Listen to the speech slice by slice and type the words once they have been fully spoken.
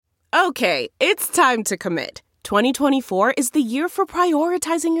Okay, it's time to commit. 2024 is the year for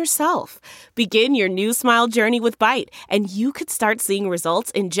prioritizing yourself. Begin your new smile journey with Byte, and you could start seeing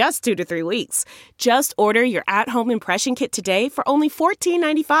results in just 2 to 3 weeks. Just order your at-home impression kit today for only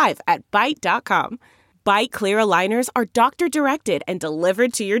 $14.95 at Byte.com. Byte Clear aligners are doctor-directed and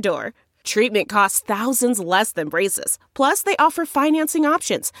delivered to your door. Treatment costs thousands less than braces. Plus, they offer financing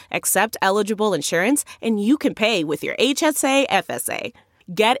options, accept eligible insurance, and you can pay with your HSA FSA.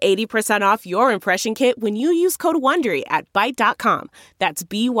 Get 80% off your impression kit when you use code WONDERY at Byte.com. That's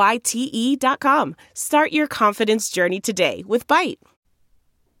BYTE.com. Start your confidence journey today with Byte.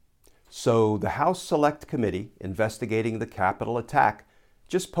 So the House Select Committee investigating the Capitol attack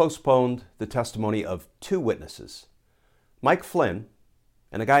just postponed the testimony of 2 witnesses, Mike Flynn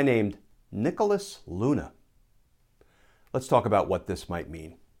and a guy named Nicholas Luna. Let's talk about what this might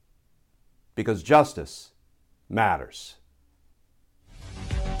mean, because justice matters.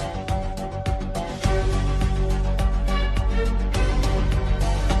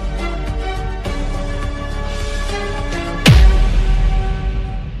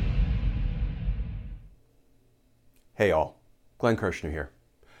 Hey all, Glenn Kirshner here.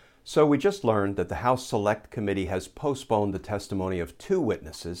 So we just learned that the House Select Committee has postponed the testimony of 2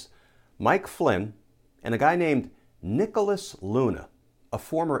 witnesses, Mike Flynn and a guy named Nicholas Luna, a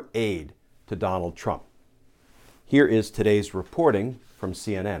former aide to Donald Trump. Here is today's reporting from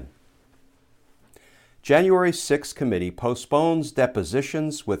CNN. January 6 committee postpones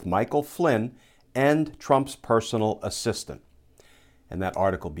depositions with Michael Flynn and Trump's personal assistant. And that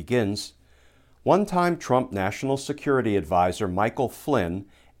article begins, one-time Trump National Security Advisor Michael Flynn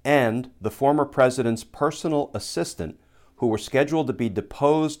and the former president's personal assistant, who were scheduled to be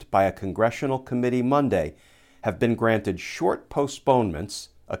deposed by a congressional committee Monday, have been granted short postponements,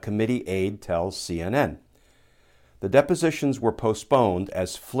 a committee aide tells CNN. The depositions were postponed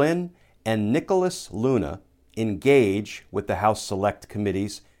as Flynn and Nicholas Luna engage with the House Select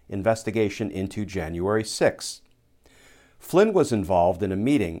Committee's investigation into January 6. Flynn was involved in a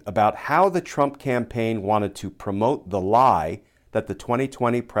meeting about how the Trump campaign wanted to promote the lie that the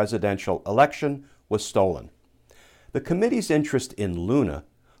 2020 presidential election was stolen. The committee's interest in Luna,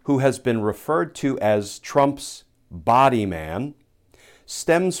 who has been referred to as Trump's body man,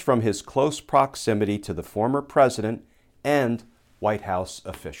 stems from his close proximity to the former president and White House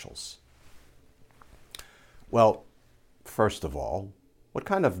officials. Well, first of all, what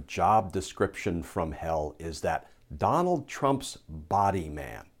kind of job description from hell is that? Donald Trump's body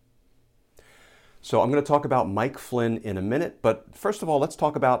man. So I'm going to talk about Mike Flynn in a minute, but first of all, let's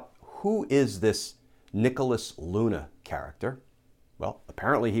talk about who is this Nicholas Luna character. Well,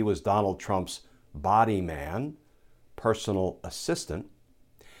 apparently he was Donald Trump's body man, personal assistant,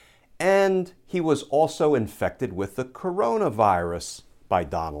 and he was also infected with the coronavirus by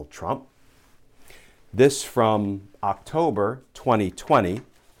Donald Trump. This from October 2020,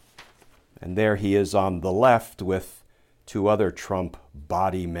 and there he is on the left with 2 other Trump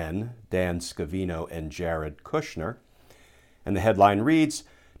body men, Dan Scavino and Jared Kushner. And the headline reads,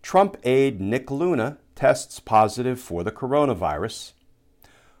 Trump aide Nick Luna tests positive for the coronavirus.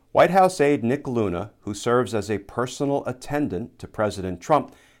 White House aide Nick Luna, who serves as a personal attendant to President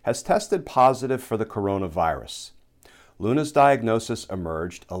Trump, has tested positive for the coronavirus. Luna's diagnosis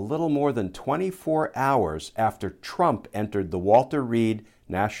emerged a little more than 24 hours after Trump entered the Walter Reed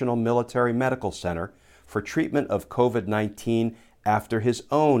National Military Medical Center for treatment of COVID-19 after his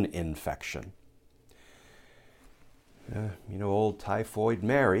own infection. Old Typhoid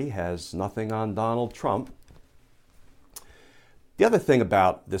Mary has nothing on Donald Trump. The other thing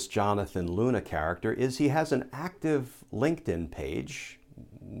about this Jonathan Luna character is he has an active LinkedIn page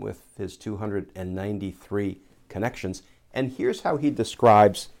with his 293 connections, and here's how he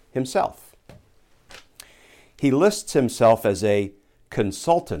describes himself. He lists himself as a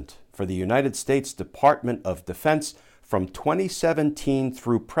consultant for the United States Department of Defense from 2017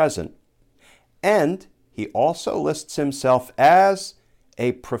 through present, and he also lists himself as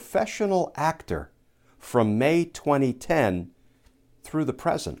a professional actor from May 2010 through the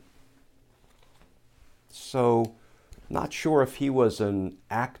present. So, not sure if he was an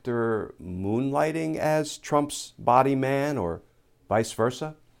actor moonlighting as Trump's body man or vice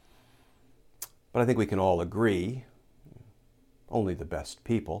versa, but I think we can all agree, only the best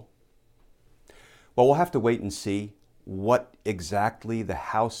people. Well, we'll have to wait and see what exactly the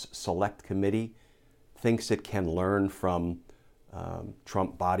House Select Committee thinks it can learn from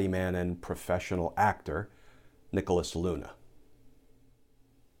Trump body man and professional actor Nicholas Luna.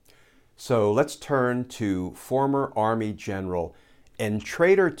 So let's turn to former Army General and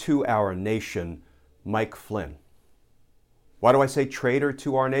traitor to our nation, Mike Flynn. Why do I say traitor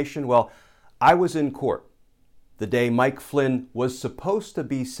to our nation? Well, I was in court the day Mike Flynn was supposed to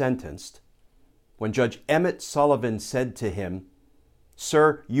be sentenced when Judge Emmett Sullivan said to him,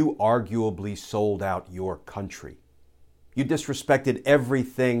 "Sir, you arguably sold out your country. You disrespected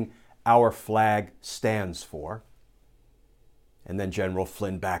everything our flag stands for." And then General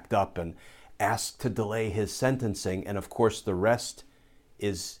Flynn backed up and asked to delay his sentencing. And of course, the rest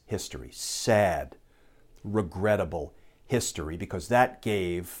is history. Sad, regrettable history, because that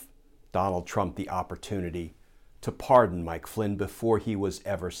gave Donald Trump the opportunity to pardon Mike Flynn before he was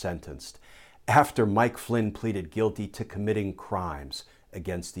ever sentenced, after Mike Flynn pleaded guilty to committing crimes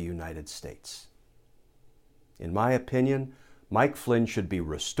against the United States. In my opinion, Mike Flynn should be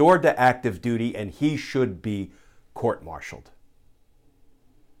restored to active duty and he should be court-martialed.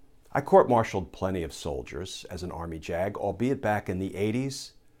 I court-martialed plenty of soldiers as an Army JAG, albeit back in the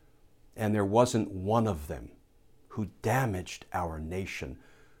 80s, and there wasn't one of them who damaged our nation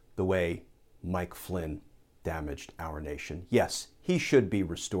the way Mike Flynn damaged our nation. Yes, he should be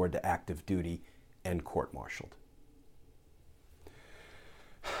restored to active duty and court-martialed.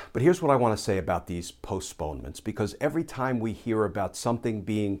 But here's what I want to say about these postponements, because every time we hear about something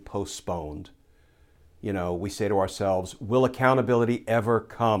being postponed, we say to ourselves, will accountability ever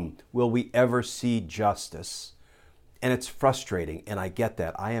come? Will we ever see justice? And it's frustrating, and I get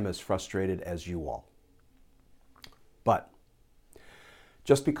that. I am as frustrated as you all. But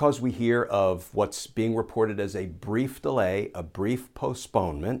just because we hear of what's being reported as a brief delay, a brief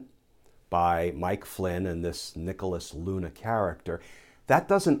postponement by Mike Flynn and this Nicholas Luna character, that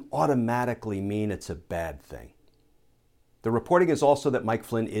doesn't automatically mean it's a bad thing. The reporting is also that Mike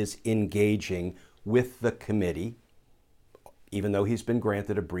Flynn is engaging with the committee, even though he's been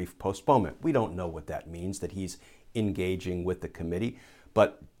granted a brief postponement. We don't know what that means, that he's engaging with the committee,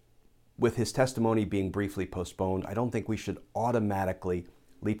 but with his testimony being briefly postponed, I don't think we should automatically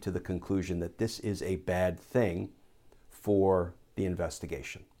leap to the conclusion that this is a bad thing for the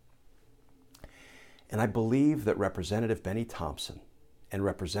investigation. And I believe that Representative Benny Thompson and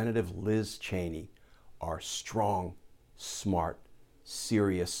Representative Liz Cheney are strong, smart,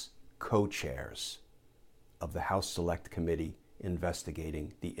 serious co-chairs of the House Select Committee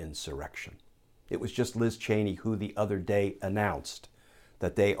investigating the insurrection. It was just Liz Cheney who the other day announced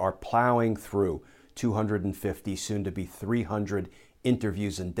that they are plowing through 250, soon to be 300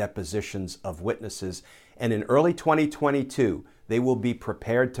 interviews and depositions of witnesses. And in early 2022, they will be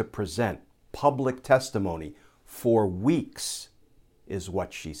prepared to present public testimony for weeks, is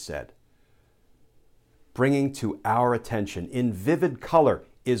what she said. Bringing to our attention in vivid color,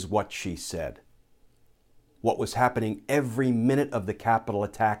 is what she said, what was happening every minute of the Capitol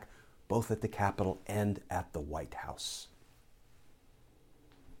attack, both at the Capitol and at the White House.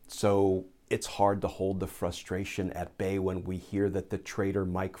 So it's hard to hold the frustration at bay when we hear that the traitor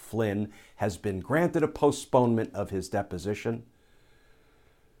Mike Flynn has been granted a postponement of his deposition.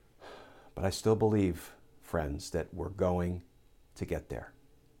 But I still believe, friends, that we're going to get there.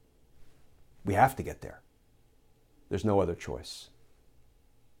 We have to get there. There's no other choice.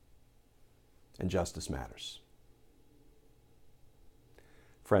 And justice matters.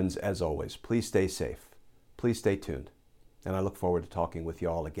 Friends, as always, please stay safe. Please stay tuned. And I look forward to talking with you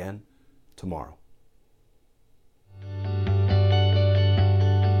all again tomorrow.